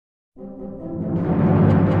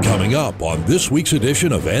Coming up on this week's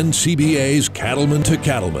edition of NCBA's Cattlemen to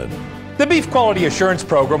Cattlemen. The Beef Quality Assurance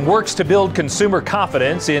Program works to build consumer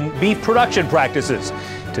confidence in beef production practices.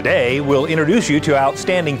 Today, we'll introduce you to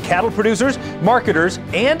outstanding cattle producers, marketers,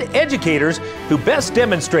 and educators who best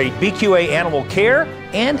demonstrate BQA animal care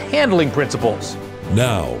and handling principles.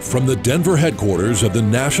 Now, from the Denver headquarters of the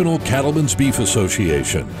National Cattlemen's Beef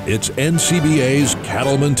Association, it's NCBA's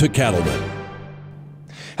Cattlemen to Cattlemen.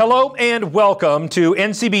 Hello and welcome to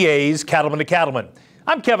NCBA's Cattlemen to Cattlemen.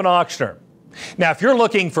 I'm Kevin Ochsner. Now, if you're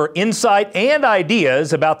looking for insight and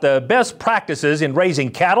ideas about the best practices in raising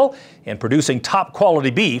cattle and producing top quality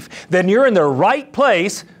beef, then you're in the right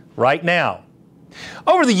place right now.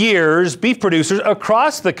 Over the years, beef producers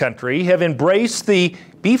across the country have embraced the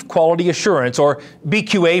Beef Quality Assurance, or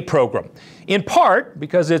BQA program, in part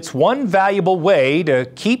because it's one valuable way to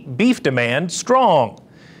keep beef demand strong.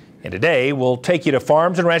 And today, we'll take you to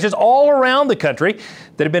farms and ranches all around the country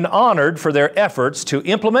that have been honored for their efforts to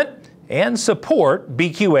implement and support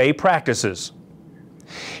BQA practices.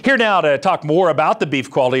 Here now to talk more about the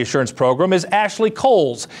Beef Quality Assurance Program is Ashley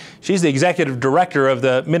Coles. She's the Executive Director of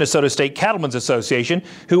the Minnesota State Cattlemen's Association,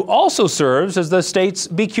 who also serves as the state's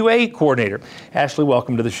BQA Coordinator. Ashley,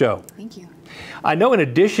 welcome to the show. Thank you. I know in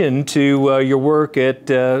addition to your work at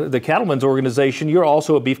the Cattlemen's organization, you're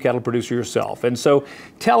also a beef cattle producer yourself. And so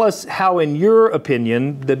tell us how, in your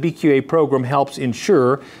opinion, the BQA program helps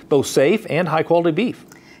ensure both safe and high quality beef.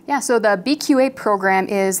 Yeah, so the BQA program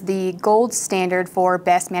is the gold standard for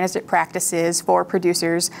best management practices for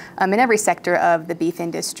producers in every sector of the beef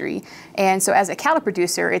industry. And so as a cattle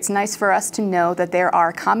producer, it's nice for us to know that there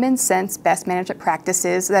are common sense best management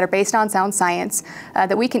practices that are based on sound science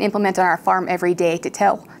that we can implement on our farm every day to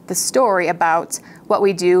tell the story about what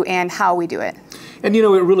we do and how we do it. And you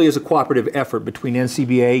know, it really is a cooperative effort between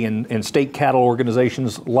NCBA and state cattle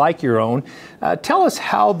organizations like your own. Tell us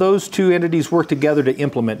how those two entities work together to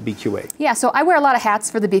implement BQA. Yeah, so I wear a lot of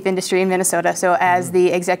hats for the beef industry in Minnesota. So as the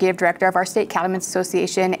executive director of our state Cattlemen's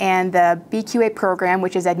Association and the BQA program,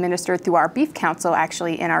 which is administered through our beef council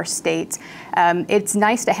actually in our state, it's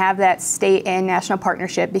nice to have that state and national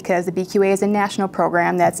partnership because the BQA is a national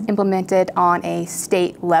program that's implemented on a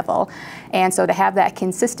state level. And so to have that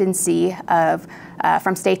consistency of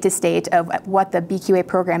from state to state of what the BQA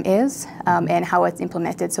program is and how it's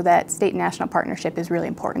implemented, so that state and national partnership is really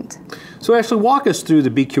important. So Ashley, walk us through the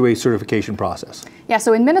BQA certification process. Yeah,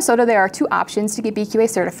 so in Minnesota there are two options to get BQA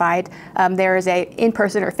certified. There is a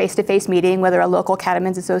in-person or face-to-face meeting, whether a local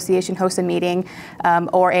Cattlemen's Association hosts a meeting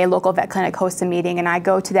or a local vet clinic hosts a meeting, and I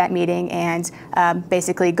go to that meeting and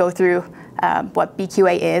basically go through what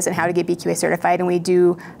BQA is and how to get BQA certified, and we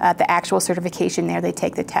do the actual certification there. They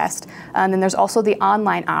take the test. Then there's also the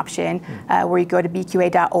online option where you go to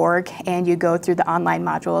bqa.org and you go through the online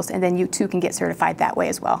modules, and then you too can get certified that way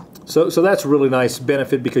as well. So that's a really nice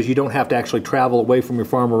benefit because you don't have to actually travel away from your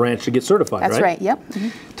farm or ranch to get certified, That's right, yep.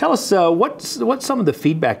 Tell us what's some of the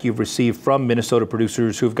feedback you've received from Minnesota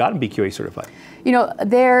producers who've gotten BQA certified? You know,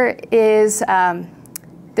 there is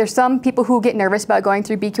there's some people who get nervous about going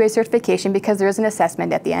through BQA certification because there is an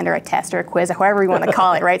assessment at the end, or a test or a quiz, or however you want to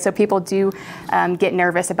call it, right? So people do get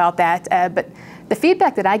nervous about that. But the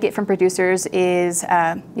feedback that I get from producers is,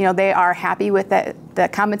 you know, they are happy with the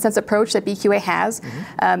common sense approach that BQA has.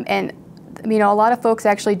 And you know, a lot of folks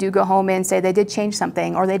actually do go home and say they did change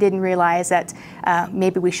something, or they didn't realize that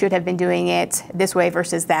maybe we should have been doing it this way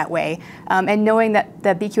versus that way. And knowing that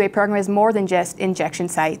the BQA program is more than just injection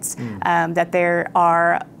sites, that there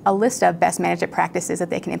are a list of best management practices that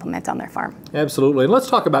they can implement on their farm. Absolutely. And let's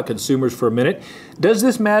talk about consumers for a minute. Does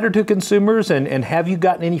this matter to consumers, and have you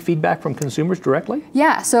gotten any feedback from consumers directly?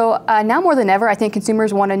 Yeah, so now more than ever, I think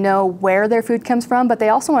consumers want to know where their food comes from, but they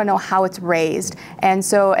also want to know how it's raised. And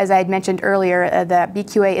so as I had mentioned earlier, the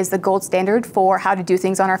BQA is the gold standard for how to do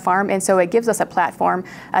things on our farm, and so it gives us a platform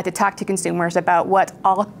to talk to consumers about what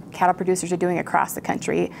all cattle producers are doing across the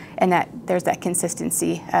country, and that there's that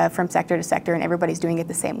consistency from sector to sector, and everybody's doing it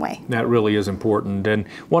the same way. That really is important. And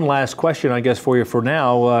one last question, I guess, for you for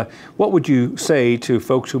now. What would you say to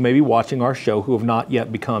folks who may be watching our show who have not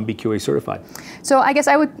yet become BQA certified? So I guess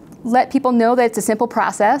I would let people know that it's a simple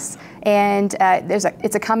process, and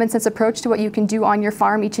it's a common sense approach to what you can do on your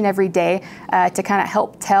farm each and every day to kind of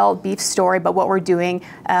help tell beef's story about what we're doing,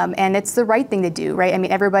 and it's the right thing to do, right? I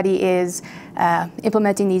mean, everybody is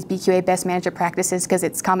implementing these BQA best management practices because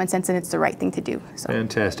it's common sense and it's the right thing to do. So.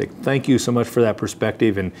 Fantastic. Thank you so much for that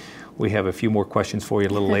perspective, and we have a few more questions for you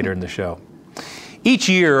a little later in the show. Each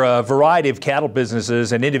year, a variety of cattle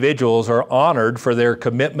businesses and individuals are honored for their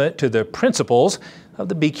commitment to the principles of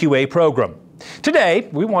the BQA program. Today,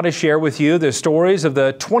 we want to share with you the stories of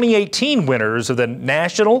the 2018 winners of the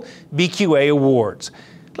National BQA Awards.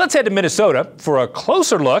 Let's head to Minnesota for a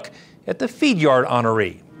closer look at the Feed Yard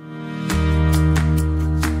honoree.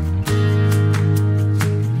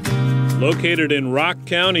 Located in Rock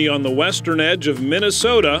County on the western edge of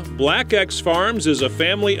Minnesota, Black X Farms is a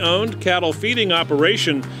family-owned cattle feeding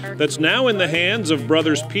operation that's now in the hands of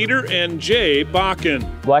brothers Peter and Jay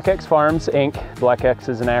Bakken. Black X Farms, Inc. Black X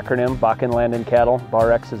is an acronym, Bakken Land and Cattle.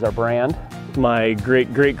 Bar X is our brand. My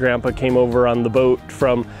great-great-grandpa came over on the boat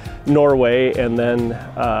from Norway, and then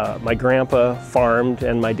my grandpa farmed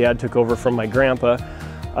and my dad took over from my grandpa.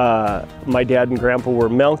 My dad and grandpa were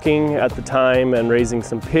milking at the time and raising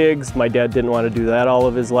some pigs. My dad didn't want to do that all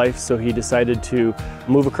of his life, so he decided to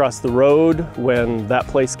move across the road when that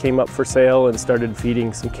place came up for sale and started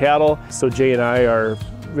feeding some cattle. So Jay and I are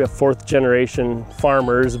fourth generation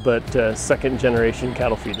farmers, but second generation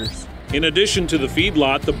cattle feeders. In addition to the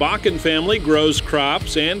feedlot, the Bakken family grows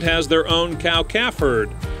crops and has their own cow-calf herd.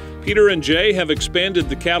 Peter and Jay have expanded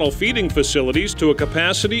the cattle feeding facilities to a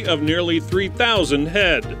capacity of nearly 3,000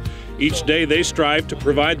 head. Each day they strive to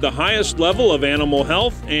provide the highest level of animal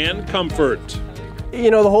health and comfort.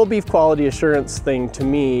 You know, the whole beef quality assurance thing to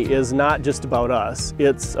me is not just about us.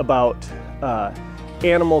 It's about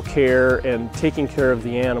animal care and taking care of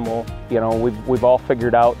the animal. You know, we've all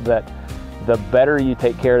figured out that the better you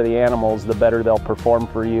take care of the animals, the better they'll perform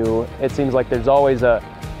for you. It seems like there's always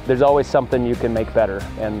something you can make better,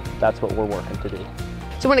 and that's what we're working to do.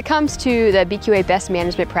 So when it comes to the BQA best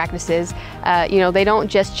management practices, you know, they don't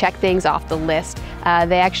just check things off the list.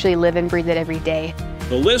 They actually live and breathe it every day.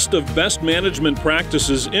 The list of best management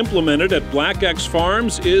practices implemented at Black X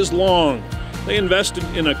Farms is long. They invested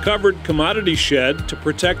in a covered commodity shed to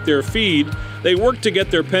protect their feed. They work to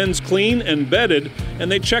get their pens clean and bedded,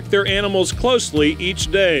 and they check their animals closely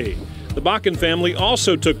each day. The Bakken family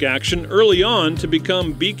also took action early on to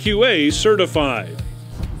become BQA certified.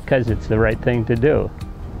 Because it's the right thing to do.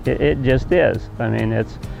 It just is. I mean,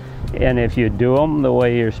 and if you do them the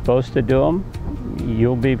way you're supposed to do them,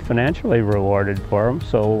 you'll be financially rewarded for them,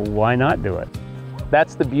 so why not do it?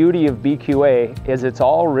 That's the beauty of BQA, is it's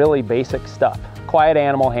all really basic stuff. Quiet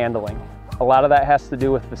animal handling. A lot of that has to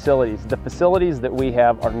do with facilities. The facilities that we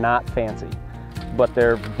have are not fancy, but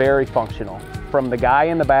they're very functional. From the guy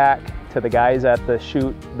in the back to the guys at the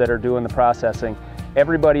chute that are doing the processing,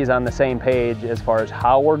 everybody's on the same page as far as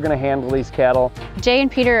how we're going to handle these cattle. Jay and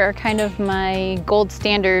Peter are kind of my gold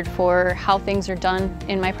standard for how things are done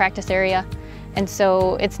in my practice area. And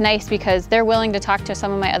so it's nice because they're willing to talk to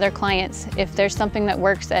some of my other clients. If there's something that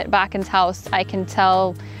works at Bakken's house, I can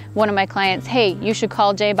tell one of my clients, hey, you should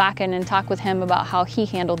call Jay Bakken and talk with him about how he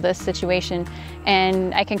handled this situation.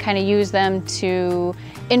 And I can kind of use them to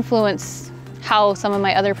influence how some of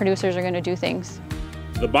my other producers are going to do things.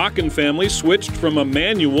 The Bakken family switched from a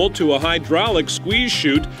manual to a hydraulic squeeze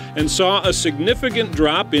chute and saw a significant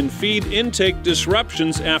drop in feed intake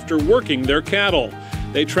disruptions after working their cattle.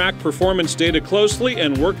 They track performance data closely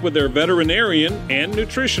and work with their veterinarian and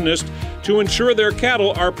nutritionist to ensure their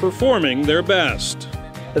cattle are performing their best.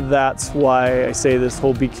 That's why I say this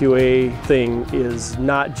whole BQA thing is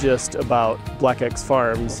not just about Black X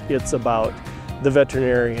Farms, it's about the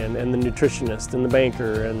veterinarian and the nutritionist and the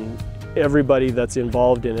banker and everybody that's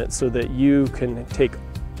involved in it, so that you can take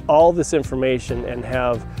all this information and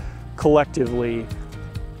have collectively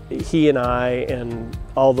he and I and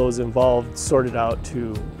all those involved sorted out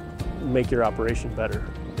to make your operation better.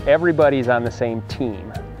 Everybody's on the same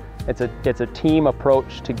team. It's a team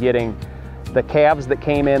approach to getting the calves that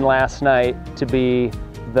came in last night to be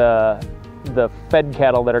the fed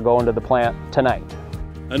cattle that are going to the plant tonight.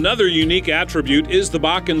 Another unique attribute is the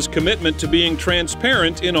Bakken's commitment to being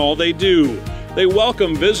transparent in all they do. They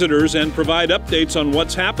welcome visitors and provide updates on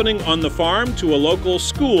what's happening on the farm to a local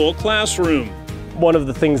school classroom. One of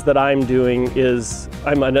the things that I'm doing is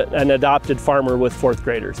I'm an adopted farmer with fourth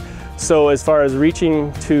graders. So as far as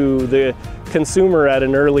reaching to the consumer at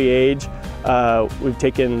an early age, we've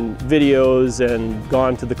taken videos and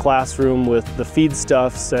gone to the classroom with the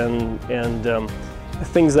feedstuffs and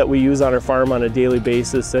things that we use on our farm on a daily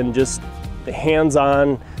basis, and just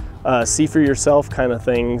hands-on, see for yourself kind of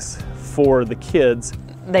things for the kids.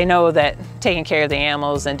 They know that taking care of the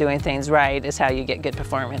animals and doing things right is how you get good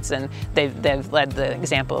performance, and they've led the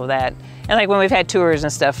example of that. And like when we've had tours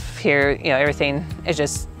and stuff here, you know, everything is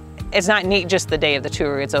just, it's not neat just the day of the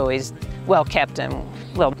tour, it's always well kept and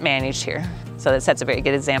well managed here. So that sets a very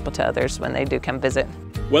good example to others when they do come visit.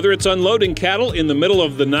 Whether it's unloading cattle in the middle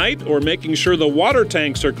of the night or making sure the water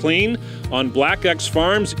tanks are clean, on Black X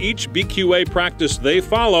Farms, each BQA practice they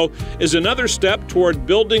follow is another step toward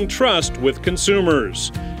building trust with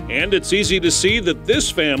consumers. And it's easy to see that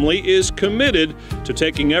this family is committed to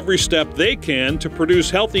taking every step they can to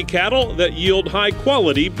produce healthy cattle that yield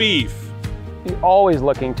high-quality beef. You're always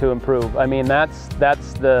looking to improve. I mean, that's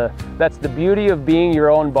the beauty of being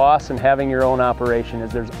your own boss and having your own operation,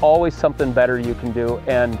 is there's always something better you can do.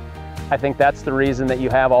 And I think that's the reason that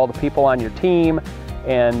you have all the people on your team,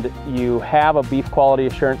 and you have a beef quality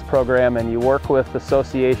assurance program, and you work with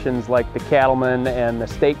associations like the Cattlemen and the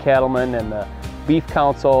State Cattlemen and the Beef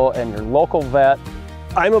Council and your local vet.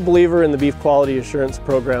 I'm a believer in the beef quality assurance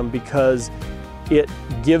program because it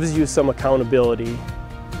gives you some accountability,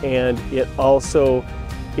 and it also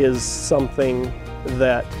is something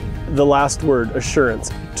that, the last word, assurance.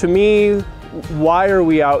 To me, why are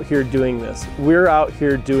we out here doing this? We're out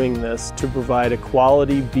here doing this to provide a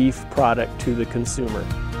quality beef product to the consumer.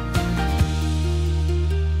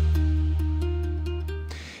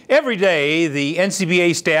 Every day, the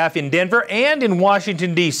NCBA staff in Denver and in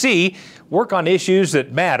Washington, D.C. work on issues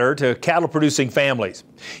that matter to cattle-producing families.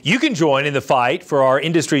 You can join in the fight for our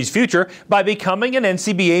industry's future by becoming an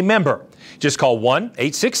NCBA member. Just call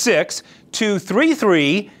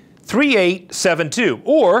 1-866-233-3872,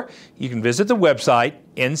 or you can visit the website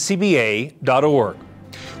ncba.org.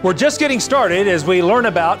 We're just getting started as we learn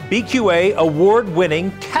about BQA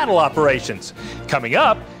award-winning cattle operations. Coming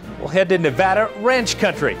up, we'll head to Nevada ranch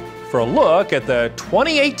country for a look at the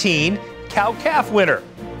 2018 cow-calf winner.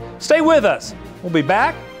 Stay with us. We'll be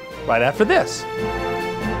back right after this.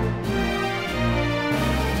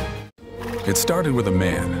 It started with a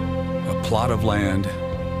man, a plot of land,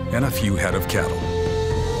 and a few head of cattle.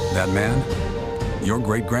 That man, your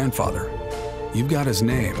great-grandfather. You've got his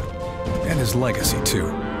name and his legacy,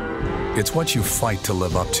 too. It's what you fight to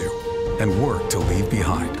live up to and work to leave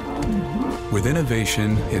behind. With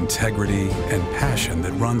innovation, integrity, and passion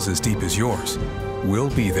that runs as deep as yours,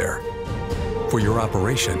 we'll be there. For your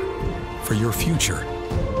operation, for your future,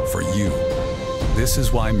 for you. This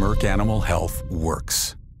is why Merck Animal Health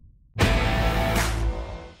works.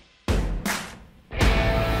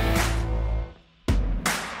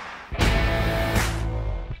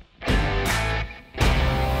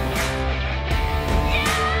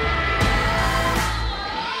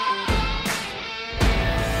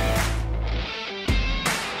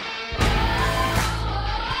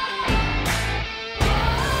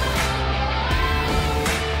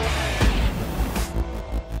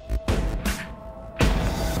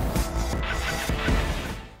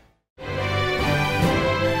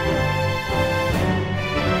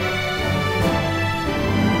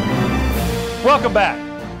 Welcome back.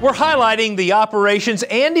 We're highlighting the operations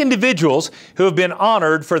and individuals who have been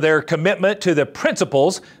honored for their commitment to the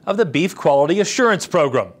principles of the Beef Quality Assurance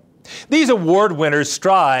Program. These award winners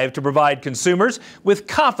strive to provide consumers with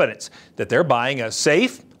confidence that they're buying a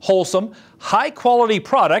safe, wholesome, high-quality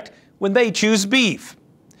product when they choose beef.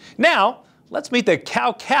 Now, let's meet the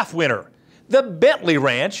cow-calf winner, the Bentley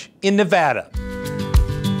Ranch in Nevada.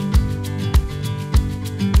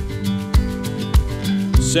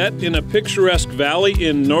 Set in a picturesque valley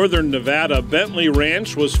in northern Nevada, Bentley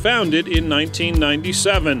Ranch was founded in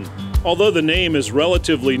 1997. Although the name is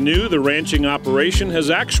relatively new, the ranching operation has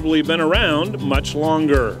actually been around much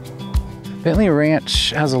longer. Bentley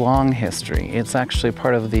Ranch has a long history. It's actually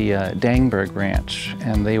part of the Dangberg Ranch,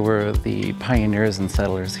 and they were the pioneers and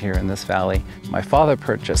settlers here in this valley. My father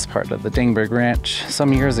purchased part of the Dangberg Ranch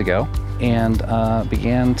some years ago and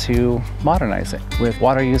began to modernize it with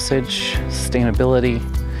water usage, sustainability,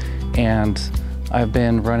 and I've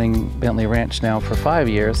been running Bentley Ranch now for 5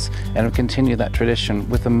 years and have continued that tradition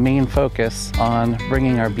with a main focus on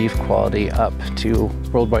bringing our beef quality up to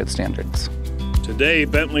worldwide standards. Today,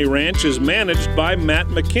 Bentley Ranch is managed by Matt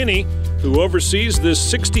McKinney, who oversees this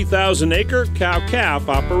 60,000-acre cow-calf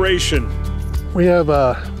operation. We have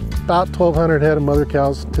about 1,200 head of mother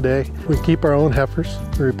cows today. We keep our own heifers,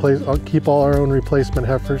 keep all our own replacement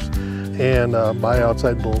heifers, and buy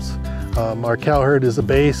outside bulls. Our cow herd is a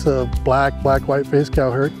base of black white-faced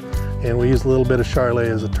cow herd, and we use a little bit of Charolais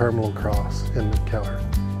as a terminal cross in the cow herd.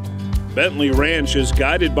 Bentley Ranch is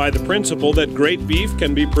guided by the principle that great beef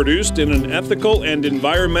can be produced in an ethical and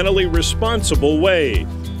environmentally responsible way.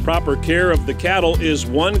 Proper care of the cattle is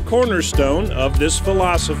one cornerstone of this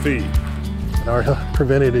philosophy. Our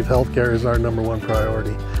preventative health care is our #1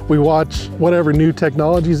 priority. We watch whatever new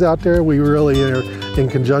technologies out there. We really are in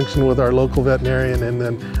conjunction with our local veterinarian and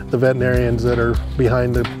then the veterinarians that are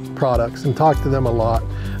behind the products and talk to them a lot.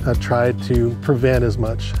 try to prevent as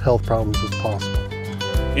much health problems as possible.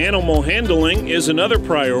 Animal handling is another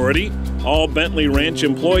priority. All Bentley Ranch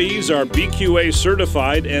employees are BQA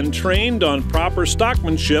certified and trained on proper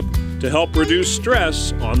stockmanship to help reduce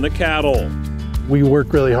stress on the cattle. We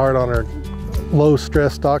work really hard on our low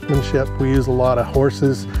stress stockmanship. We use a lot of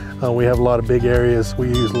horses. We have a lot of big areas. We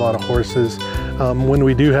use a lot of horses. When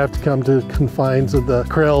we do have to come to confines of the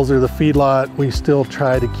corrals or the feedlot, we still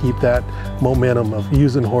try to keep that momentum of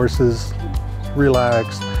using horses,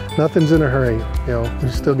 relaxed. Nothing's in a hurry. We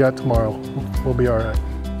still got tomorrow. We'll be all right.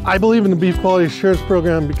 I believe in the Beef Quality Assurance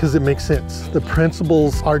Program because it makes sense. The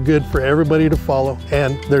principles are good for everybody to follow,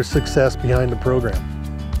 and there's success behind the program.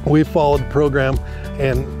 We've followed the program,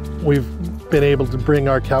 and we've been able to bring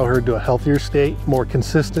our cow herd to a healthier state, more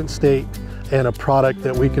consistent state, and a product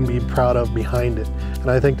that we can be proud of behind it. And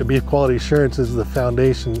I think the Beef Quality Assurance is the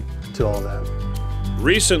foundation to all that.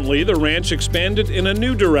 Recently, the ranch expanded in a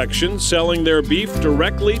new direction, selling their beef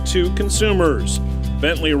directly to consumers.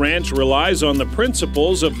 Bentley Ranch relies on the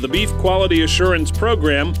principles of the Beef Quality Assurance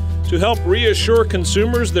Program to help reassure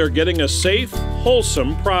consumers they're getting a safe,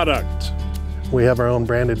 wholesome product. We have our own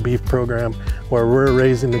branded beef program where we're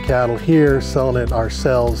raising the cattle here, selling it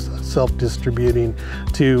ourselves, self-distributing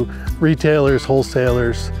to retailers,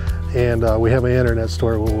 wholesalers, and we have an internet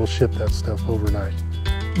store where we'll ship that stuff overnight.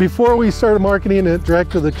 Before we started marketing it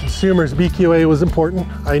direct to the consumers, BQA was important.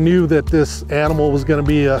 I knew that this animal was going to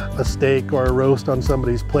be a steak or a roast on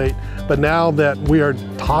somebody's plate, but now that we are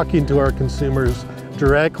talking to our consumers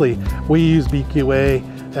directly, we use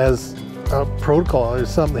BQA as a protocol. It's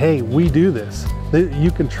something, hey, we do this. You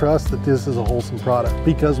can trust that this is a wholesome product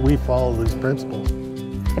because we follow these principles.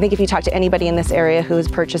 I think if you talk to anybody in this area who has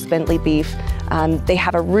purchased Bentley beef, they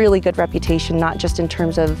have a really good reputation, not just in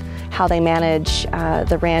terms of how they manage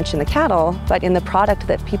the ranch and the cattle, but in the product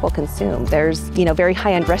that people consume. There's, very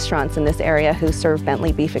high-end restaurants in this area who serve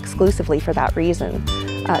Bentley beef exclusively for that reason.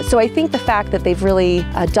 So I think the fact that they've really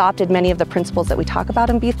adopted many of the principles that we talk about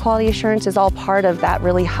in beef quality assurance is all part of that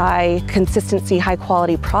really high consistency, high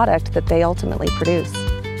quality product that they ultimately produce.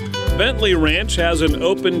 Bentley Ranch has an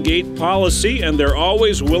open gate policy, and they're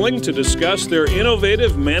always willing to discuss their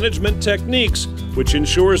innovative management techniques, which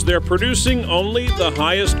ensures they're producing only the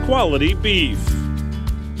highest quality beef.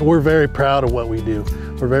 We're very proud of what we do.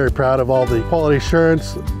 We're very proud of all the quality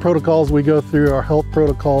assurance protocols we go through, our health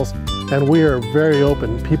protocols, and we are very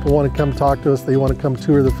open. People want to come talk to us, they want to come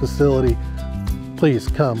tour the facility. Please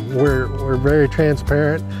come. We're very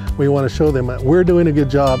transparent. We want to show them that we're doing a good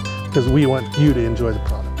job because we want you to enjoy the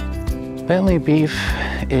product. Bentley beef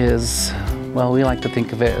is, well, we like to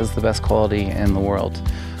think of it as the best quality in the world.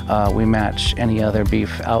 We match any other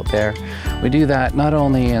beef out there. We do that not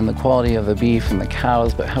only in the quality of the beef and the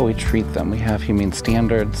cows, but how we treat them. We have humane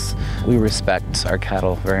standards. We respect our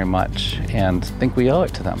cattle very much and think we owe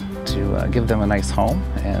it to them to give them a nice home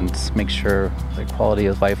and make sure their quality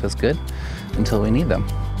of life is good until we need them.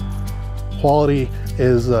 Quality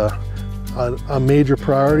is a major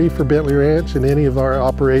priority for Bentley Ranch and any of our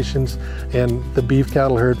operations, and the beef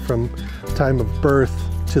cattle herd from time of birth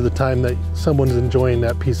to the time that someone's enjoying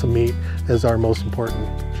that piece of meat is our most important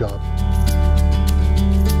job.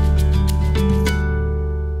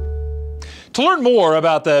 To learn more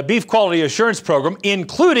about the Beef Quality Assurance Program,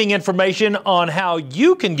 including information on how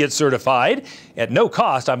you can get certified, at no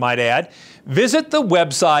cost I might add, visit the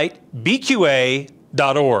website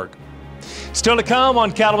bqa.org. Still to come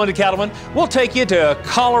on Cattlemen to Cattlemen, we'll take you to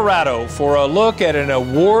Colorado for a look at an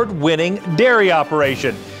award-winning dairy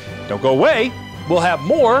operation. Don't go away, we'll have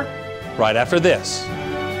more right after this.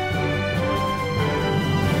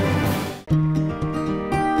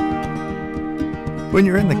 When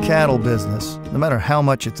you're in the cattle business, no matter how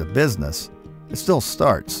much it's a business, it still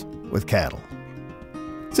starts with cattle.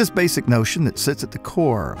 It's this basic notion that sits at the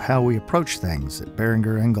core of how we approach things at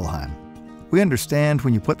Beringer Ingelheim. We understand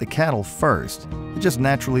when you put the cattle first, it just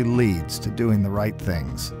naturally leads to doing the right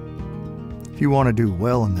things. If you want to do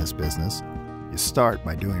well in this business, you start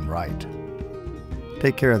by doing right.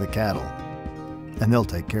 Take care of the cattle, and they'll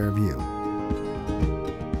take care of you.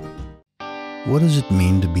 What does it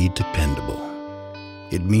mean to be dependable?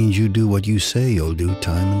 It means you do what you say you'll do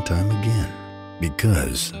time and time again,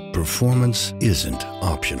 because performance isn't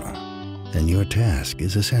optional, and your task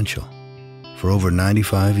is essential. For over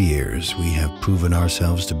 95 years, we have proven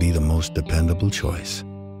ourselves to be the most dependable choice.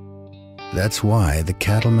 That's why the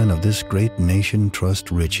cattlemen of this great nation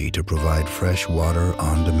trust Ritchie to provide fresh water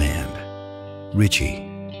on demand.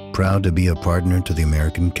 Ritchie, proud to be a partner to the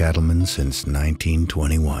American cattlemen since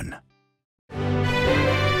 1921.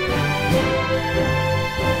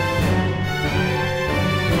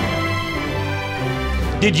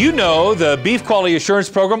 Did you know the Beef Quality Assurance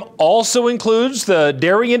Program also includes the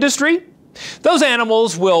dairy industry? Those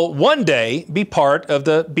animals will one day be part of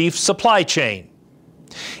the beef supply chain.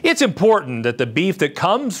 It's important that the beef that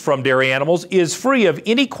comes from dairy animals is free of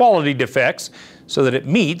any quality defects so that it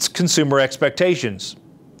meets consumer expectations.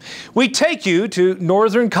 We take you to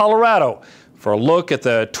northern Colorado for a look at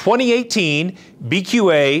the 2018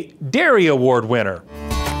 BQA Dairy Award winner.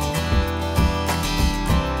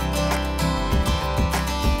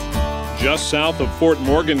 Just south of Fort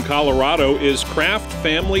Morgan, Colorado is Kraft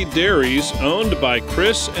Family Dairies, owned by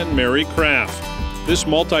Chris and Mary Kraft. This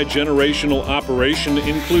multi-generational operation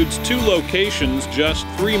includes 2 locations just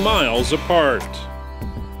 3 miles apart.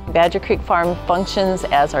 Badger Creek Farm functions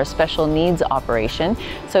as our special needs operation.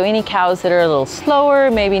 So any cows that are a little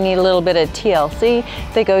slower, maybe need a little bit of TLC,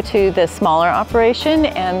 they go to the smaller operation,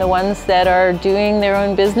 and the ones that are doing their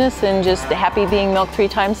own business and just happy being milked 3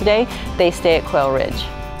 times a day, they stay at Quail Ridge.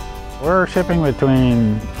 We're shipping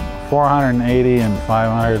between 480 and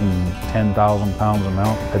 510,000 pounds of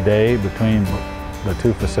milk a day between the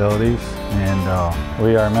 2 facilities, and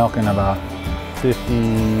we are milking about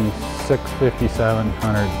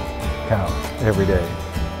 5,700 cows every day.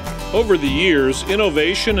 Over the years,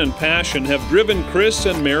 innovation and passion have driven Chris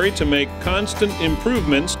and Mary to make constant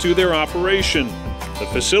improvements to their operation. The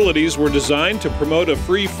facilities were designed to promote a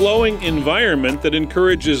free-flowing environment that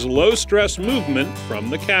encourages low-stress movement from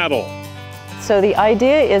the cattle. So the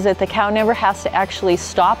idea is that the cow never has to actually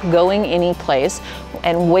stop going any place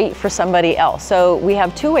and wait for somebody else. So we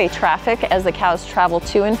have 2-way traffic as the cows travel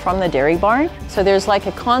to and from the dairy barn. So there's like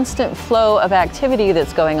a constant flow of activity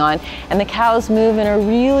that's going on, and the cows move in a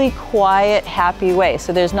really quiet, happy way.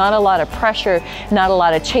 So there's not a lot of pressure, not a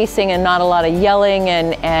lot of chasing, and not a lot of yelling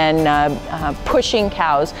and pushing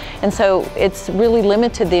cows. And so it's really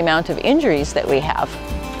limited the amount of injuries that we have.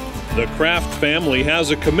 The Kraft family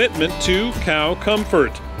has a commitment to cow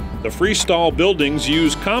comfort. The freestall buildings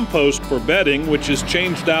use compost for bedding, which is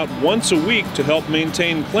changed out once a week to help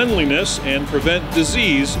maintain cleanliness and prevent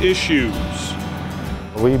disease issues.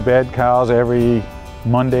 We bed cows every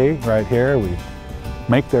Monday right here. We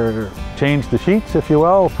change the sheets, if you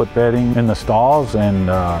will, put bedding in the stalls, and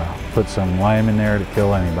put some lime in there to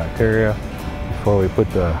kill any bacteria before we put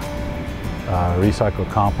the recycled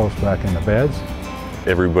compost back in the beds.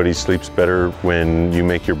 Everybody sleeps better when you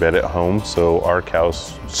make your bed at home, so our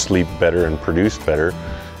cows sleep better and produce better,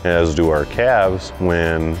 as do our calves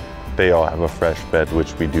when they all have a fresh bed,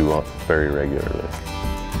 which we do very regularly.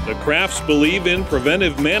 The Krafts believe in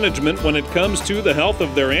preventive management when it comes to the health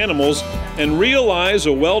of their animals and realize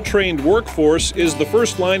a well-trained workforce is the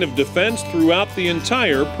first line of defense throughout the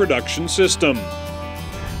entire production system.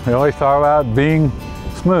 We always talk about being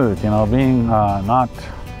smooth, being not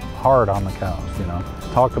hard on the cows,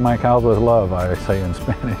 Talk to my cows with love, I say in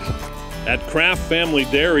Spanish. At Kraft Family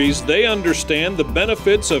Dairies, they understand the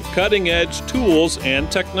benefits of cutting-edge tools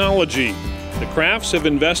and technology. The Krafts have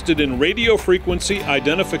invested in radio frequency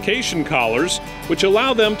identification collars, which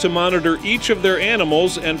allow them to monitor each of their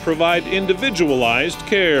animals and provide individualized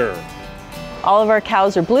care. All of our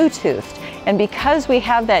cows are Bluetoothed, and because we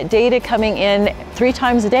have that data coming in 3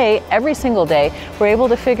 times a day, every single day, we're able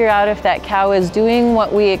to figure out if that cow is doing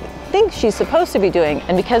what we think she's supposed to be doing.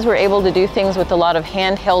 And because we're able to do things with a lot of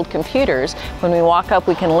handheld computers, when we walk up,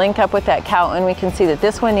 we can link up with that cow and we can see that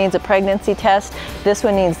this one needs a pregnancy test, this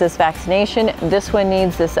one needs this vaccination, this one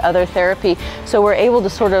needs this other therapy. So we're able to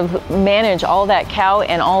sort of manage all that cow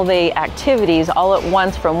and all the activities all at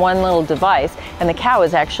once from one little device, and the cow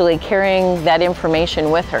is actually carrying that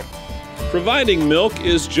information with her. Providing milk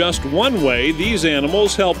is just one way these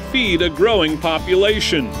animals help feed a growing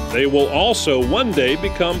population. They will also one day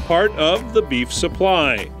become part of the beef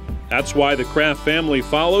supply. That's why the Kraft family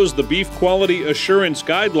follows the Beef Quality Assurance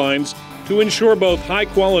Guidelines to ensure both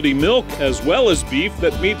high-quality milk as well as beef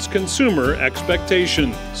that meets consumer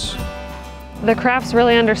expectations. The Krafts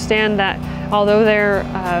really understand that although their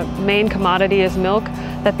main commodity is milk,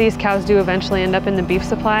 that these cows do eventually end up in the beef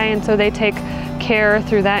supply, and so they take care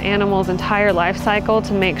through that animal's entire life cycle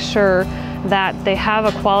to make sure that they have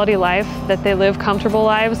a quality life, that they live comfortable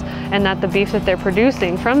lives, and that the beef that they're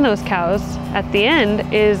producing from those cows at the end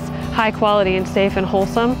is high quality and safe and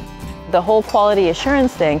wholesome. The whole quality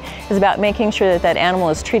assurance thing is about making sure that that animal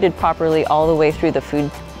is treated properly all the way through the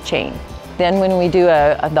food chain. Then when we do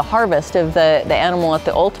the harvest of the animal at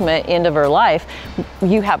the ultimate end of her life,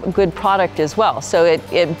 you have a good product as well. So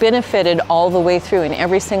it benefited all the way through in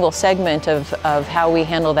every single segment of how we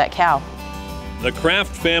handle that cow. The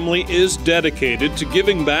Kraft family is dedicated to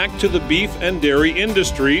giving back to the beef and dairy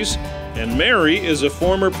industries, and Mary is a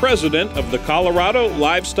former president of the Colorado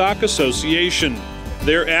Livestock Association.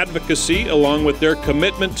 Their advocacy, along with their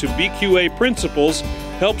commitment to BQA principles,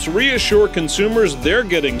 helps reassure consumers they're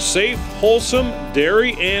getting safe, wholesome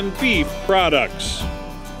dairy and beef products.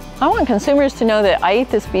 I want consumers to know that I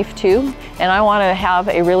eat this beef too, and I want to have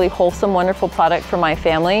a really wholesome, wonderful product for my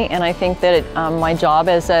family. And I think that my job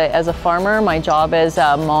as a farmer, my job as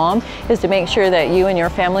a mom, is to make sure that you and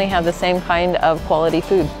your family have the same kind of quality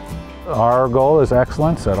food. Our goal is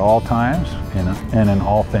excellence at all times and in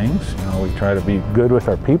all things. You know, we try to be good with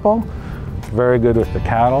our people, very good with the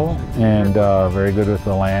cattle, and very good with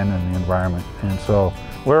the land and the environment. And so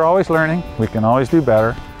we're always learning. We can always do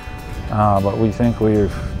better. But we think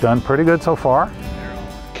we've done pretty good so far.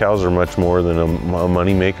 Cows are much more than a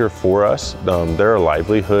money maker for us. They're a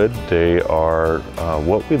livelihood. They are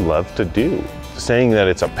what we love to do. Saying that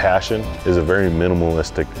it's a passion is a very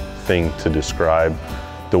minimalistic thing to describe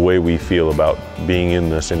the way we feel about being in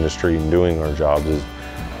this industry and doing our jobs, is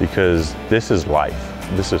because this is life.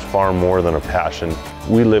 This is far more than a passion.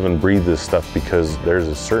 We live and breathe this stuff because there's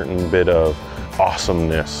a certain bit of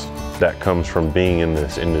awesomeness that comes from being in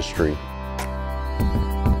this industry.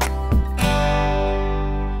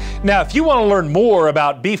 Now, if you want to learn more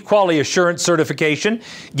about Beef Quality Assurance certification,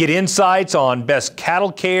 get insights on best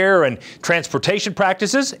cattle care and transportation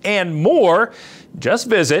practices, and more, just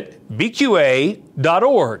visit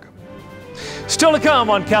bqa.org. Still to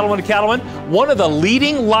come on Cattlemen to Cattlemen, one of the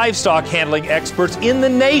leading livestock handling experts in the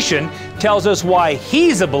nation tells us why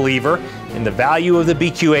he's a believer in the value of the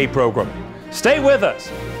BQA program. Stay with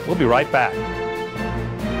us. We'll be right back.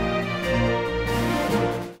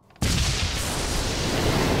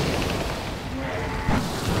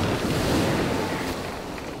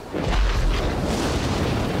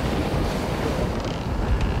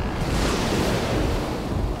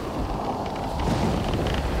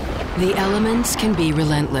 The elements can be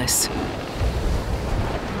relentless.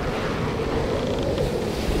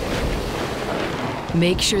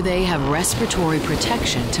 Make sure they have respiratory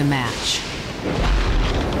protection to match.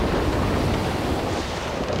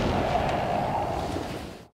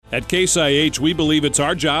 At Case IH, we believe it's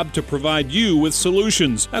our job to provide you with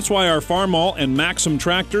solutions. That's why our Farmall and Maxim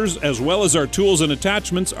tractors, as well as our tools and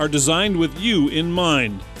attachments, are designed with you in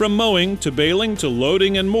mind. From mowing to baling to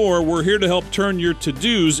loading and more, we're here to help turn your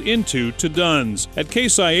to-dos into to-dones. At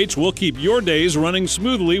Case IH, we'll keep your days running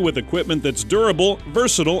smoothly with equipment that's durable,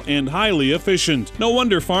 versatile, and highly efficient. No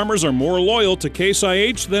wonder farmers are more loyal to Case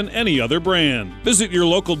IH than any other brand. Visit your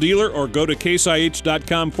local dealer or go to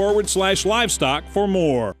caseih.com/livestock for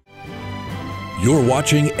more. You're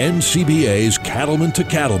watching NCBA's Cattlemen to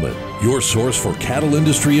Cattlemen, your source for cattle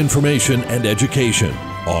industry information and education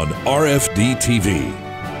on RFD TV.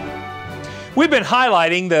 We've been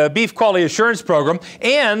highlighting the Beef Quality Assurance Program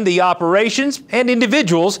and the operations and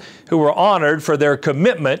individuals who were honored for their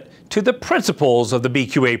commitment to the principles of the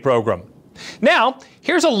BQA program. Now,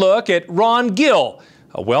 here's a look at Ron Gill,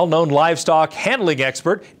 a well-known livestock handling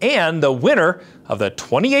expert and the winner of the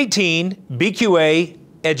 2018 BQA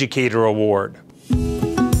Educator Award.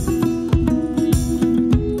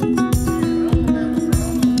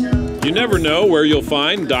 You never know where you'll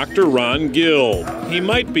find Dr. Ron Gill. He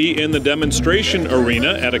might be in the demonstration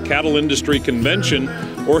arena at a cattle industry convention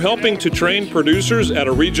or helping to train producers at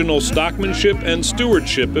a regional stockmanship and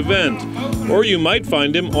stewardship event. Or you might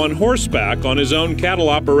find him on horseback on his own cattle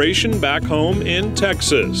operation back home in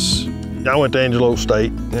Texas. I went to Angelo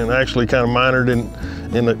State and actually kind of minored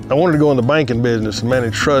I wanted to go in the banking business and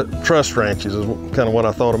manage trust ranches is kind of what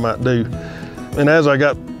I thought I might do. And as I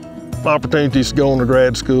got opportunities to go into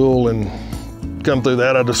grad school and come through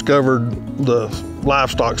that, I discovered the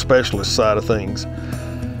livestock specialist side of things.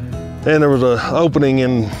 And there was an opening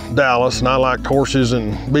in Dallas, and I liked horses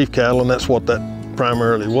and beef cattle, and that's what that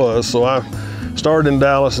primarily was. So I started in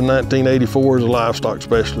Dallas in 1984 as a livestock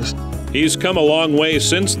specialist. He's come a long way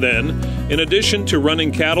since then. In addition to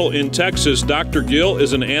running cattle in Texas, Dr. Gill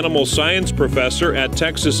is an animal science professor at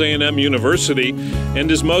Texas A&M University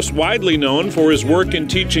and is most widely known for his work in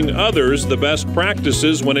teaching others the best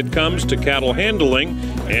practices when it comes to cattle handling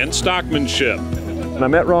and stockmanship. I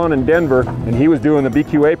met Ron in Denver, and he was doing the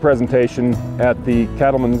BQA presentation at the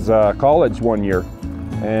Cattlemen's College one year.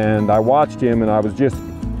 And I watched him, and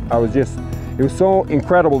it was so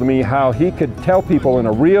incredible to me how he could tell people in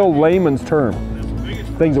a real layman's term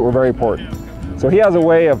things that were very important. So he has a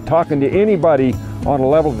way of talking to anybody on a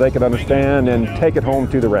level that they could understand and take it home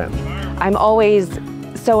to the ranch. I'm always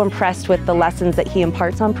so impressed with the lessons that he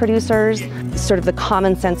imparts on producers, sort of the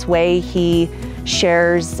common sense way he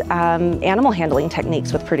shares animal handling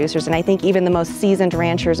techniques with producers. And I think even the most seasoned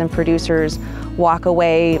ranchers and producers walk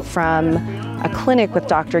away from a clinic with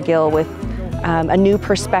Dr. Gill with a new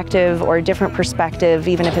perspective or a different perspective,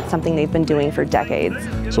 even if it's something they've been doing for decades.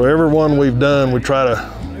 So every one we've done, we try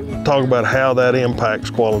to talk about how that impacts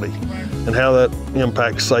quality and how that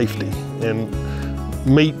impacts safety and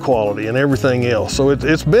meat quality and everything else. So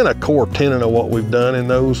it's been a core tenet of what we've done in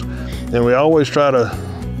those, and we always try to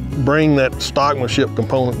bring that stockmanship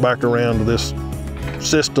component back around to this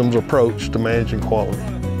systems approach to managing quality.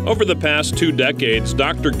 Over the past 2 decades,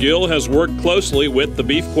 Dr. Gill has worked closely with the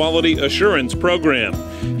Beef Quality Assurance Program.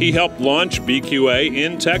 He helped launch BQA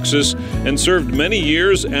in Texas and served many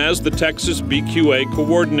years as the Texas BQA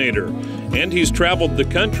coordinator. And he's traveled the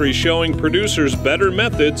country showing producers better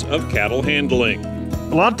methods of cattle handling.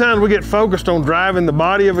 A lot of times we get focused on driving the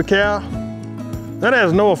body of a cow. That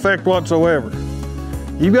has no effect whatsoever.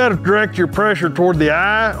 You've got to direct your pressure toward the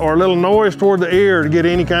eye or a little noise toward the ear to get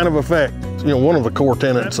any kind of effect. You know, one of the core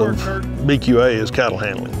tenets of BQA is cattle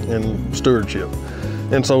handling and stewardship.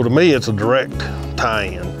 And so to me, it's a direct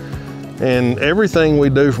tie-in. And everything we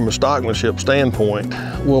do from a stockmanship standpoint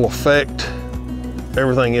will affect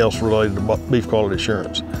everything else related to beef quality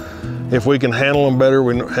assurance. If we can handle them better,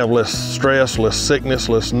 we have less stress, less sickness,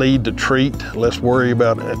 less need to treat, less worry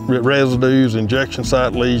about residues, injection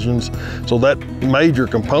site lesions. So that major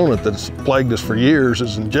component that's plagued us for years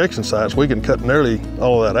is injection sites. We can cut nearly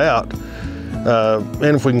all of that out.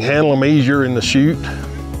 And if we can handle them easier in the chute,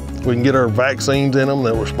 we can get our vaccines in them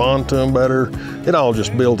that respond to them better. It all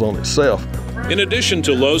just builds on itself. In addition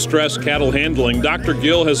to low-stress cattle handling, Dr.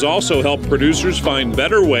 Gill has also helped producers find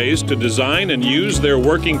better ways to design and use their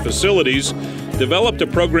working facilities, developed a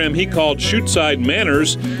program he called Chute-Side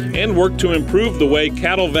Manners, and worked to improve the way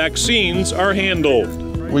cattle vaccines are handled.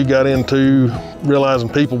 We got into realizing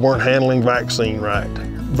people weren't handling vaccine right.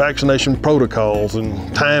 Vaccination protocols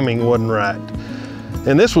and timing wasn't right.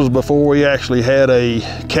 And this was before we actually had a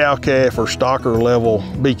cow-calf or stocker level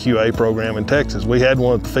BQA program in Texas. We had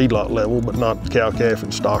one at the feedlot level, but not cow-calf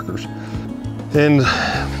and stockers. And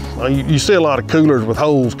you see a lot of coolers with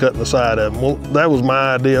holes cut in the side of them. Well, that was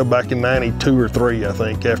my idea back in '92 or '3, I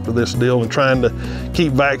think, after this deal, and trying to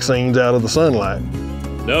keep vaccines out of the sunlight.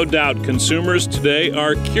 No doubt consumers today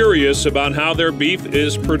are curious about how their beef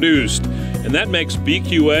is produced, and that makes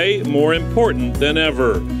BQA more important than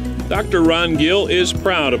ever. Dr. Ron Gill is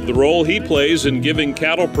proud of the role he plays in giving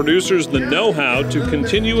cattle producers the know-how to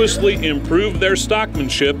continuously improve their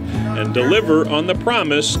stockmanship and deliver on the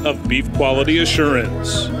promise of beef quality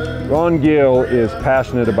assurance. Ron Gill is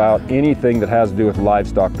passionate about anything that has to do with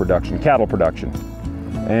livestock production, cattle production.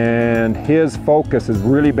 And his focus has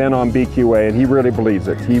really been on BQA, and he really believes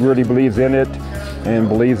it. He really believes in it and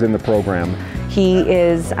believes in the program. He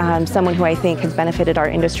is someone who I think has benefited our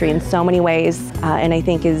industry in so many ways, and I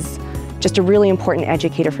think is just a really important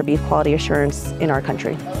educator for beef quality assurance in our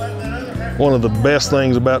country. One of the best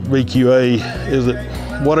things about BQA is that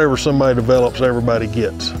whatever somebody develops, everybody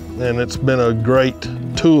gets. And it's been a great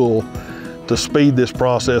tool to speed this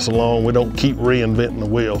process along. We don't keep reinventing the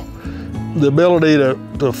wheel. The ability to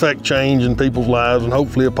affect change in people's lives, and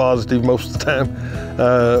hopefully a positive most of the time,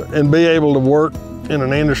 and be able to work in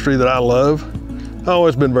an industry that I love, has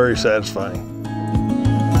always been very satisfying.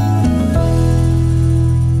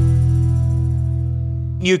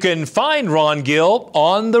 You can find Ron Gill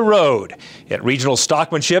on the road at regional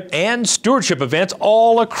stockmanship and stewardship events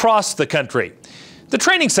all across the country. The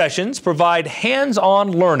training sessions provide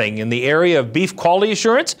hands-on learning in the area of beef quality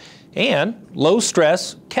assurance and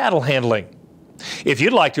low-stress cattle handling. If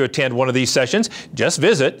you'd like to attend one of these sessions, just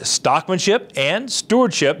visit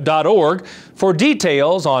stockmanshipandstewardship.org for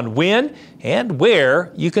details on when and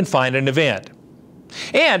where you can find an event.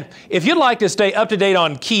 And if you'd like to stay up to date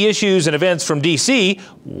on key issues and events from D.C.,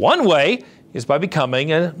 one way is by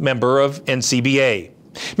becoming a member of NCBA.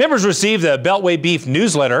 Members receive the Beltway Beef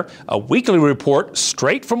newsletter, a weekly report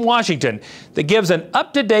straight from Washington that gives an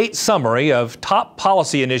up-to-date summary of top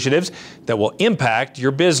policy initiatives that will impact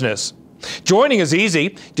your business. Joining is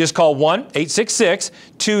easy. Just call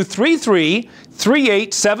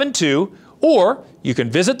 1-866-233-3872, or you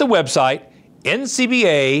can visit the website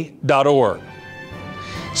ncba.org.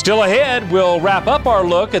 Still ahead, we'll wrap up our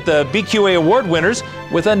look at the BQA Award winners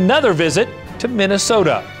with another visit to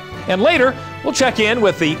Minnesota. And later, we'll check in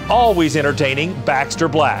with the always entertaining Baxter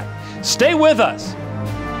Black. Stay with us.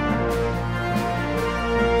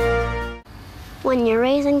 When you're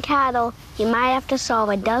raising cattle, you might have to solve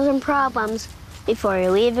a dozen problems before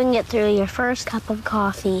you even get through your first cup of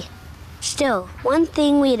coffee. Still, one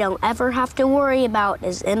thing we don't ever have to worry about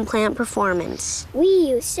is implant performance. We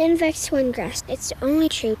use Synvex Swingrass. It's the only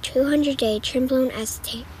true 200-day trim-blown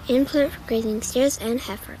acetate implant for grazing steers and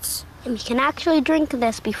heifers. And you can actually drink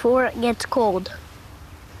this before it gets cold.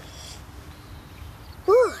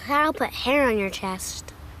 That'll put hair on your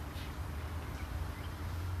chest.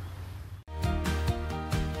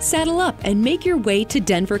 Saddle up and make your way to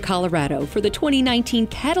Denver, Colorado for the 2019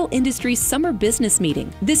 Cattle Industry Summer Business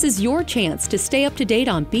Meeting. This is your chance to stay up to date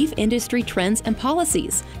on beef industry trends and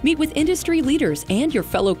policies. Meet with industry leaders and your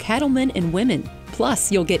fellow cattlemen and women.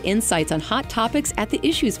 Plus, you'll get insights on hot topics at the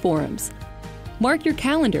issues forums. Mark your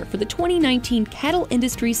calendar for the 2019 Cattle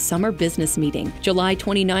Industry Summer Business Meeting, July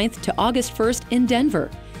 29th to August 1st in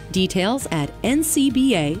Denver. Details at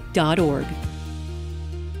ncba.org.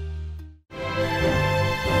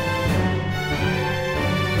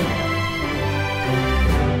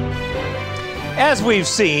 As we've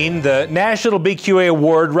seen, the National BQA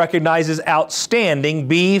Award recognizes outstanding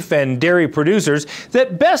beef and dairy producers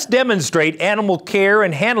that best demonstrate animal care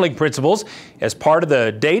and handling principles as part of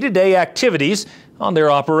the day-to-day activities on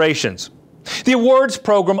their operations. The awards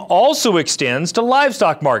program also extends to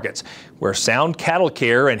livestock markets, where sound cattle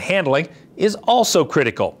care and handling is also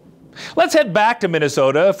critical. Let's head back to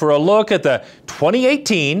Minnesota for a look at the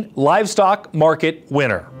 2018 Livestock Market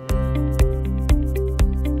winner.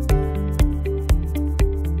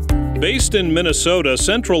 Based in Minnesota,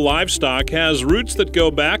 Central Livestock has roots that go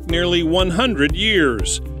back nearly 100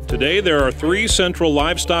 years. Today, there are 3 Central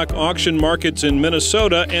Livestock auction markets in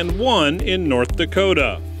Minnesota and 1 in North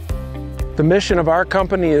Dakota. The mission of our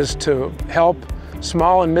company is to help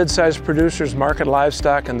small and mid-sized producers market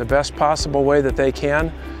livestock in the best possible way that they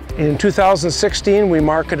can. In 2016, we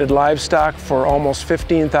marketed livestock for almost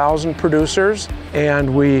 15,000 producers,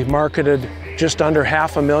 and we marketed just under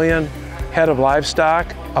 500,000 head of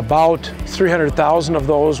livestock. About 300,000 of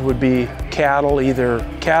those would be cattle, either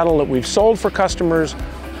cattle that we've sold for customers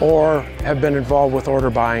or have been involved with order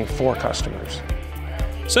buying for customers.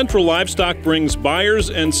 Central Livestock brings buyers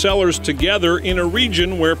and sellers together in a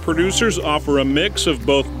region where producers offer a mix of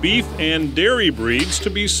both beef and dairy breeds to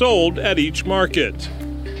be sold at each market.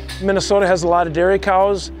 Minnesota has a lot of dairy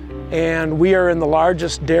cows, and we are in the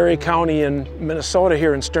largest dairy county in Minnesota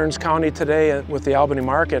here in Stearns County today with the Albany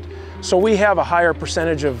market. So we have a higher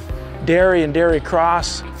percentage of dairy and dairy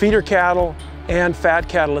cross, feeder cattle, and fat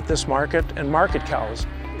cattle at this market, and market cows.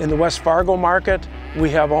 In the West Fargo market, we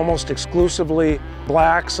have almost exclusively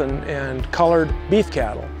blacks and colored beef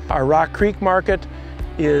cattle. Our Rock Creek market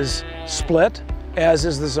is split, as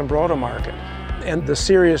is the Zumbrota market. And the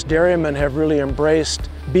serious dairymen have really embraced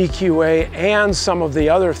BQA and some of the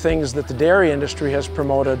other things that the dairy industry has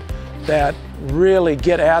promoted that really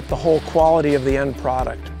get at the whole quality of the end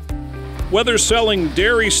product. Whether selling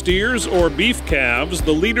dairy steers or beef calves,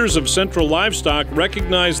 the leaders of Central Livestock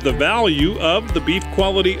recognize the value of the Beef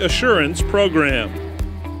Quality Assurance Program.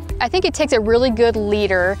 I think it takes a really good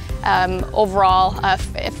leader overall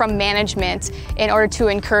from management in order to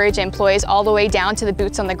encourage employees all the way down to the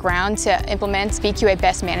boots on the ground to implement BQA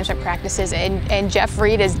best management practices. And Jeff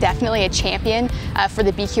Reed is definitely a champion for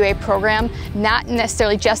the BQA program, not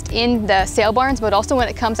necessarily just in the sale barns, but also when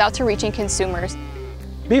it comes out to reaching consumers.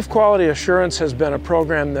 Beef Quality Assurance has been a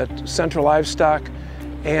program that Central Livestock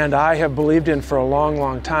and I have believed in for a long,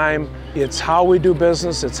 long time. It's how we do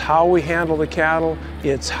business, it's how we handle the cattle,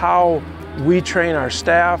 it's how we train our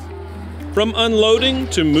staff. From unloading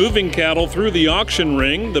to moving cattle through the auction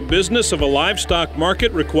ring, the business of a livestock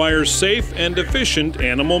market requires safe and efficient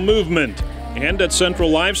animal movement. And at Central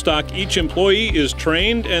Livestock, each employee is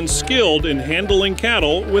trained and skilled in handling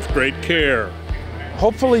cattle with great care.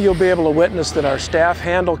 Hopefully you'll be able to witness that our staff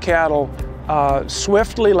handle cattle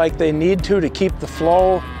swiftly like they need to keep the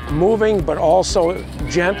flow moving, but also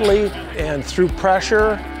gently and through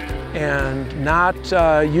pressure and not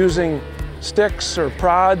using sticks or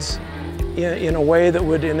prods in a way that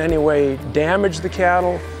would in any way damage the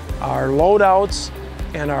cattle. Our loadouts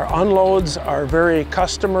and our unloads are very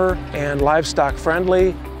customer and livestock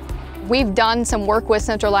friendly. We've done some work with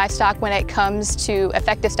Central Livestock when it comes to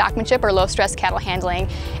effective stockmanship or low-stress cattle handling.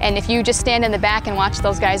 And if you just stand in the back and watch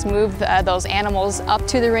those guys move those animals up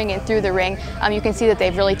to the ring and through the ring, you can see that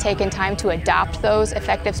they've really taken time to adopt those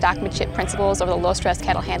effective stockmanship principles or the low-stress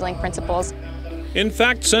cattle handling principles. In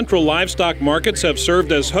fact, Central Livestock markets have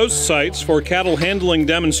served as host sites for cattle handling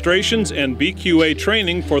demonstrations and BQA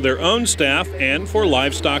training for their own staff and for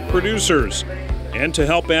livestock producers. And to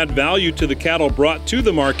help add value to the cattle brought to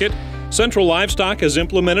the market, Central Livestock has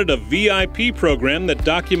implemented a VIP program that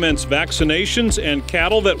documents vaccinations and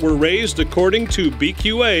cattle that were raised according to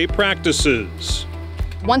BQA practices.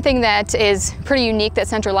 One thing that is pretty unique that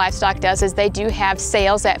Central Livestock does is they do have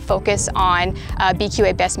sales that focus on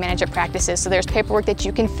BQA best management practices. So there's paperwork that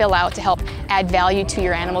you can fill out to help add value to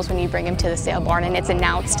your animals when you bring them to the sale barn, and it's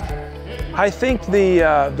announced. I think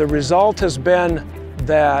the result has been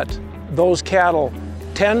that those cattle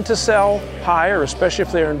tend to sell higher, especially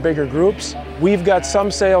if they're in bigger groups. We've got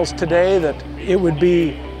some sales today that it would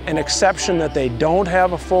be an exception that they don't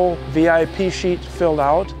have a full VIP sheet filled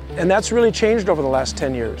out, and that's really changed over the last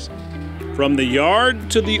 10 years. From the yard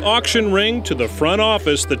to the auction ring to the front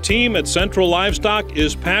office, the team at Central Livestock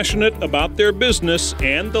is passionate about their business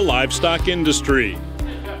and the livestock industry.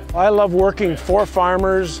 I love working for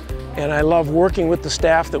farmers, and I love working with the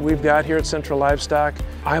staff that we've got here at Central Livestock.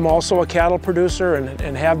 I'm also a cattle producer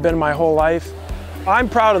and have been my whole life. I'm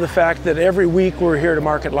proud of the fact that every week we're here to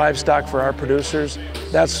market livestock for our producers.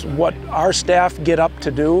 That's what our staff get up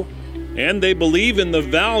to do. And they believe in the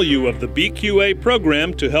value of the BQA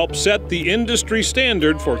program to help set the industry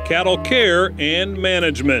standard for cattle care and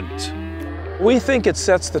management. We think it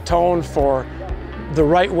sets the tone for the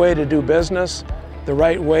right way to do business, the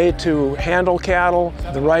right way to handle cattle,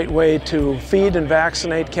 the right way to feed and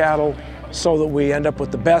vaccinate cattle so that we end up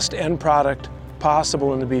with the best end product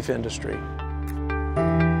possible in the beef industry.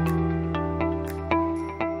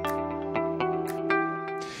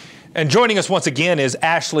 And joining us once again is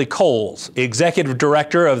Ashley Coles, Executive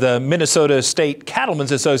Director of the Minnesota State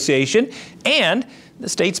Cattlemen's Association and the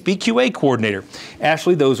state's BQA Coordinator.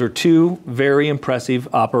 Ashley, those are two very impressive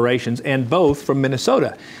operations and both from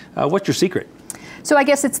Minnesota. What's your secret? So I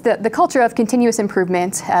guess it's the culture of continuous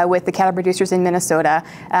improvement with the cattle producers in Minnesota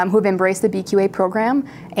who have embraced the BQA program.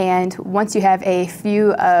 And once you have a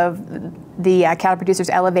few of the cattle producers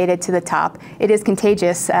elevated to the top, it is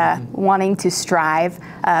contagious wanting to strive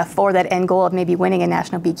for that end goal of maybe winning a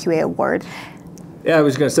national BQA award. Yeah, I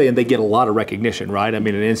was going to say, and they get a lot of recognition, right? I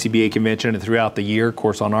mean, an NCBA convention and throughout the year, of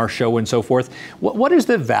course, on our show and so forth. What is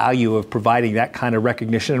the value of providing that kind of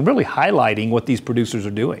recognition and really highlighting what these producers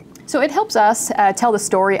are doing? So it helps us tell the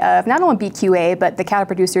story of not only BQA, but the cattle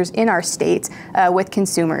producers in our state with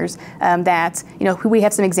consumers. That, you know, we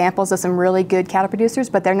have some examples of some really good cattle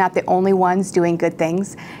producers, but they're not the only ones doing good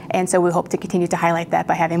things. And so we hope to continue to highlight that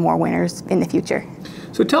by having more winners in the future.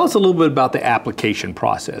 So tell us a little bit about the application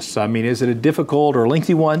process. I mean, is it a difficult or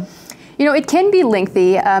lengthy one? You know, it can be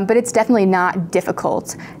lengthy, but it's definitely not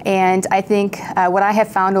difficult. And I think what I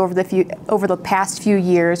have found over the past few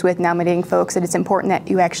years with nominating folks, that it's important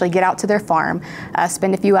that you actually get out to their farm,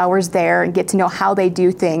 spend a few hours there and get to know how they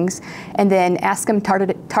do things, and then ask them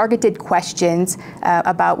targeted questions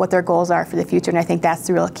about what their goals are for the future. And I think that's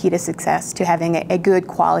the real key to success, to having a good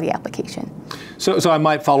quality application. So I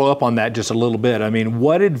might follow up on that just a little bit. I mean,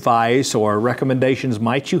 what advice or recommendations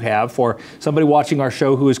might you have for somebody watching our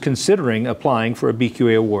show who is considering applying for a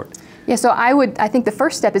BQA award? Yeah, so I think the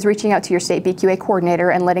first step is reaching out to your state BQA coordinator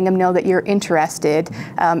and letting them know that you're interested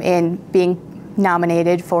in being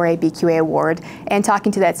nominated for a BQA award, and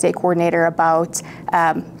talking to that state coordinator about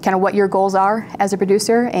kind of what your goals are as a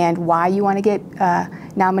producer and why you want to get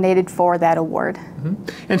nominated for that award.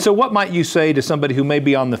 Mm-hmm. And so what might you say to somebody who may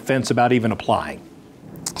be on the fence about even applying?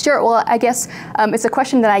 Sure. Well, I guess it's a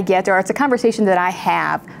question that I get, or it's a conversation that I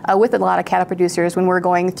have with a lot of cattle producers when we're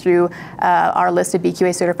going through our list of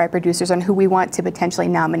BQA certified producers on who we want to potentially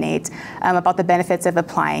nominate, about the benefits of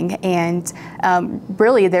applying. And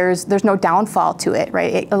really, there's no downfall to it,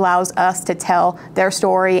 right? It allows us to tell their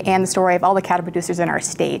story and the story of all the cattle producers in our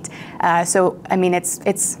state. So, I mean,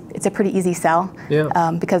 it's a pretty easy sell,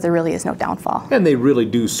 because there really is no downfall. And they really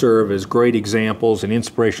do serve as great examples and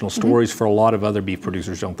inspirational stories for a lot of other beef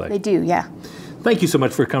producers, don't they? They do, yeah. Thank you so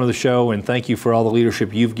much for coming to the show, and thank you for all the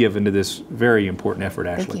leadership you've given to this very important effort,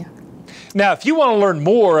 Ashley. Thank you. Now, if you want to learn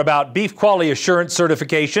more about Beef Quality Assurance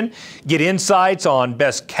Certification, get insights on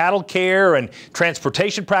best cattle care and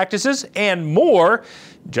transportation practices, and more,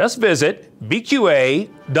 just visit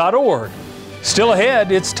bqa.org. Still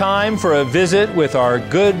ahead, it's time for a visit with our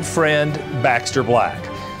good friend Baxter Black.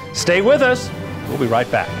 Stay with us. We'll be right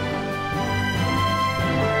back.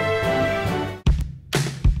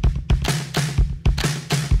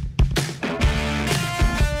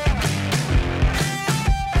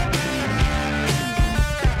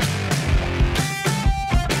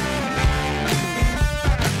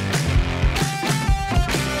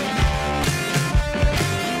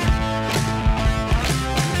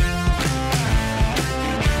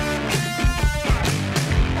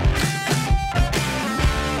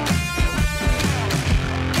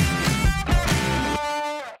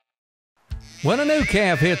 When a new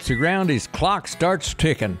calf hits the ground, his clock starts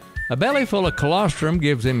ticking. A belly full of colostrum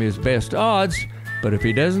gives him his best odds, but if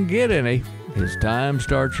he doesn't get any, his time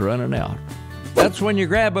starts running out. That's when you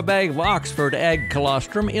grab a bag of Oxford Ag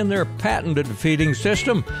Colostrum in their patented feeding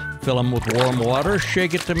system. Fill them with warm water,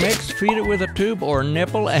 shake it to mix, feed it with a tube or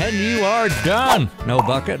nipple, and you are done. No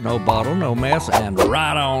bucket, no bottle, no mess, and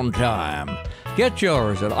right on time. Get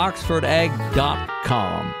yours at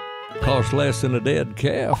oxfordag.com. Costs less than a dead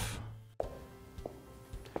calf.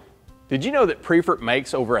 Did you know that Prefert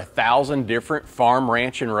makes over 1,000 different farm,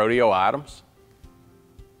 ranch, and rodeo items?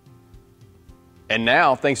 And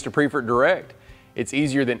now, thanks to Prefert Direct, it's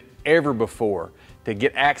easier than ever before to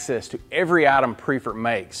get access to every item Prefert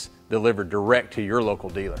makes delivered direct to your local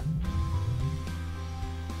dealer.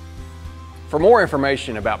 For more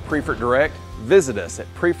information about Prefert Direct, visit us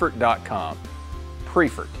at Prefert.com.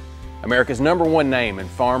 Prefert, America's #1 name in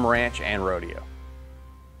farm, ranch, and rodeo.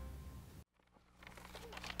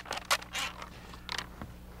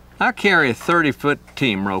 I carry a 30-foot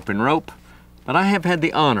team rope, but I have had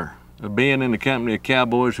the honor of being in the company of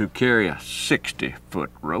cowboys who carry a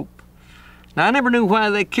 60-foot rope. Now, I never knew why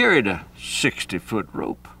they carried a 60-foot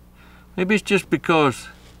rope. Maybe it's just because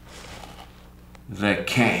they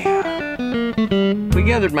can. We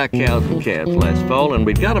gathered my cows and calves last fall, and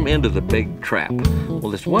we'd got them into the big trap.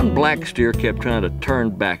 Well, this one black steer kept trying to turn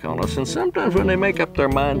back on us, and sometimes when they make up their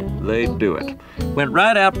mind, they do it. Went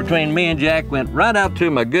right out between me and Jack, went right out to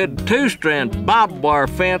my good 2-strand barbed wire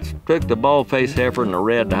fence, took the bald-faced heifer and the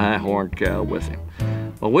red high-horned cow with him.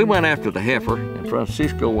 Well, we went after the heifer, and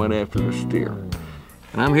Francisco went after the steer.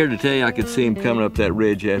 And I'm here to tell you I could see him coming up that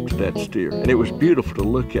ridge after that steer. And it was beautiful to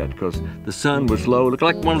look at because the sun was low. It looked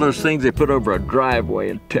like one of those things they put over a driveway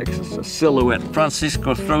in Texas, a silhouette.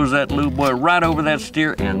 Francisco throws that little boy right over that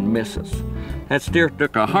steer and misses. That steer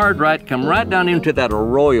took a hard right, come right down into that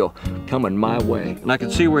arroyo coming my way. And I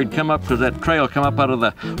could see where he'd come up to that trail, come up out of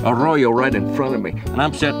the arroyo right in front of me. And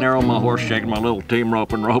I'm sitting there on my horse, shaking my little team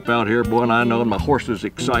rope out here, boy, and I know, and my horse is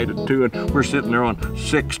excited too, and we're sitting there on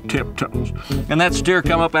 6 tiptoes. And that steer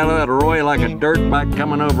come up out of that arroyo like a dirt bike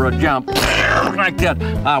coming over a jump. Like that.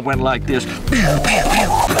 I went like this.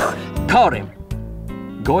 Caught him.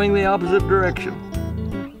 Going the opposite direction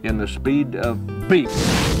in the speed of beef.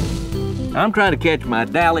 I'm trying to catch my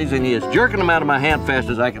dallies, and he is jerking them out of my hand fast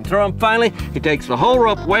as I can throw them. Finally, he takes the whole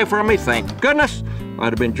rope away from me. Thank goodness.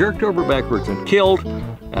 I'd have been jerked over backwards and killed,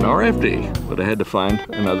 and RFD would have had to find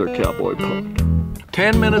another cowboy pony.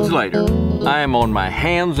 10 minutes later, I am on my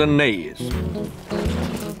hands and knees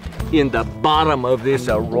in the bottom of this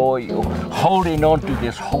arroyo, holding onto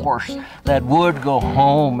this horse that would go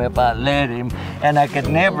home if I let him, and I could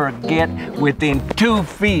never get within 2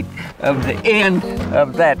 feet of the end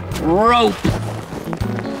of that rope.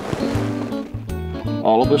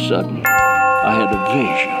 All of a sudden, I had a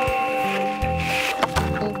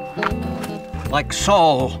vision. Like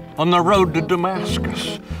Saul on the road to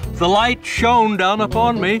Damascus, the light shone down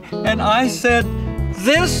upon me, and I said,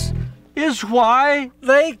 "This is why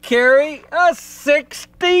they carry a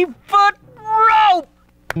 60-foot rope."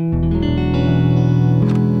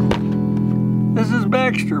 This is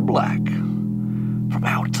Baxter Black from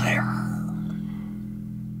out there.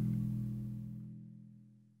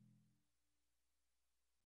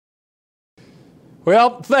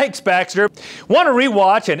 Well, thanks, Baxter. Want to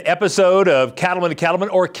rewatch an episode of Cattlemen to Cattlemen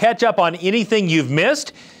or catch up on anything you've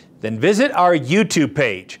missed? Then visit our YouTube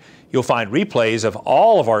page. You'll find replays of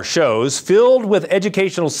all of our shows filled with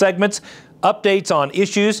educational segments, updates on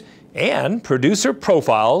issues, and producer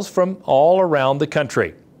profiles from all around the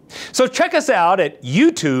country. So check us out at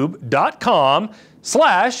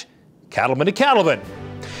youtube.com/Cattlemen to Cattlemen.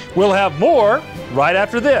 We'll have more right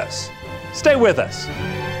after this. Stay with us.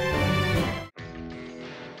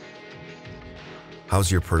 How's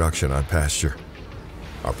your production on pasture?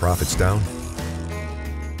 Are profits down?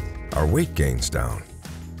 Are weight gains down?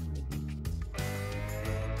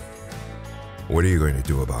 What are you going to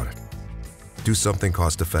do about it? Do something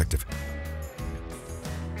cost-effective.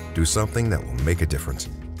 Do something that will make a difference.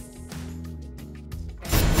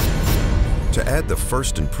 To add the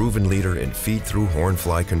first and proven leader in feed-through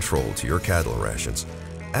hornfly control to your cattle rations,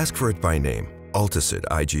 ask for it by name, Alticid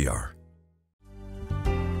IGR.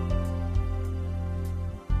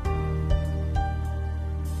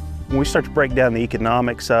 When we start to break down the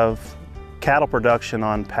economics of cattle production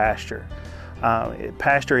on pasture,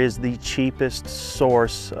 pasture is the cheapest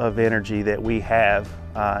source of energy that we have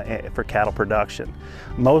for cattle production.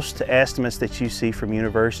 Most estimates that you see from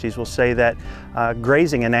universities will say that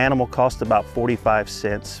grazing an animal costs about 45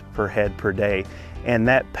 cents per head per day, and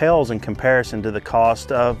that pales in comparison to the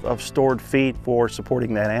cost of stored feed for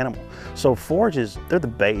supporting that animal. So forages, they're the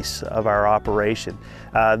base of our operation.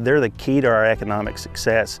 They're the key to our economic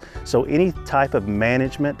success. So any type of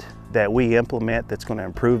management that we implement that's going to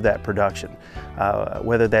improve that production,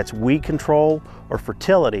 whether that's weed control or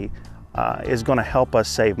fertility, is going to help us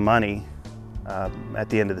save money at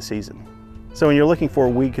the end of the season. So when you're looking for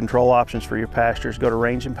weed control options for your pastures, go to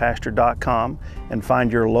rangeandpasture.com and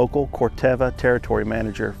find your local Corteva territory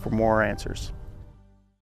manager for more answers.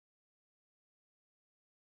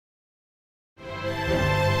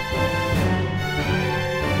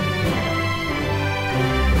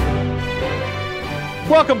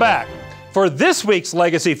 Welcome back. For this week's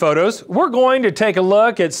Legacy Photos, we're going to take a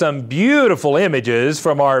look at some beautiful images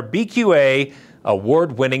from our BQA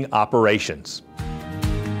award-winning operations.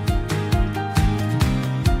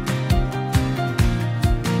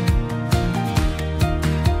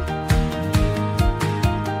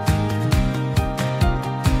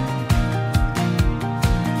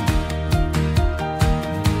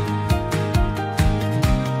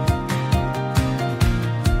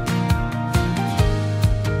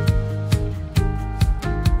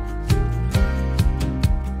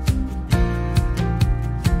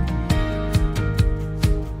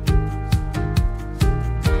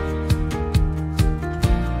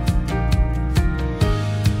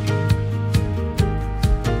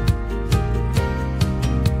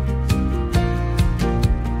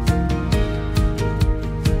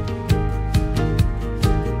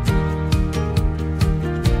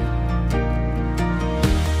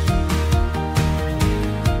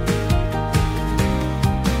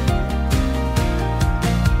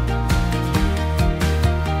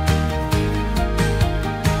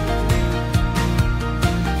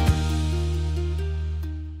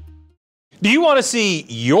 Do you want to see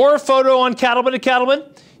your photo on Cattlemen to Cattlemen?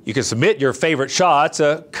 You can submit your favorite shots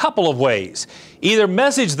a couple of ways. Either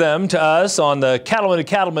message them to us on the Cattlemen to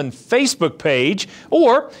Cattlemen Facebook page,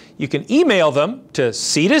 or you can email them to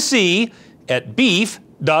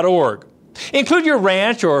c2c@beef.org. Include your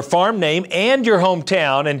ranch or farm name and your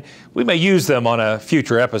hometown, and we may use them on a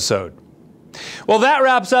future episode. Well, that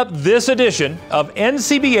wraps up this edition of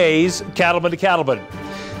NCBA's Cattlemen to Cattlemen.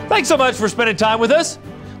 Thanks so much for spending time with us.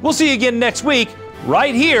 We'll see you again next week,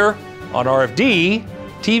 right here on RFD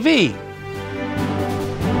TV.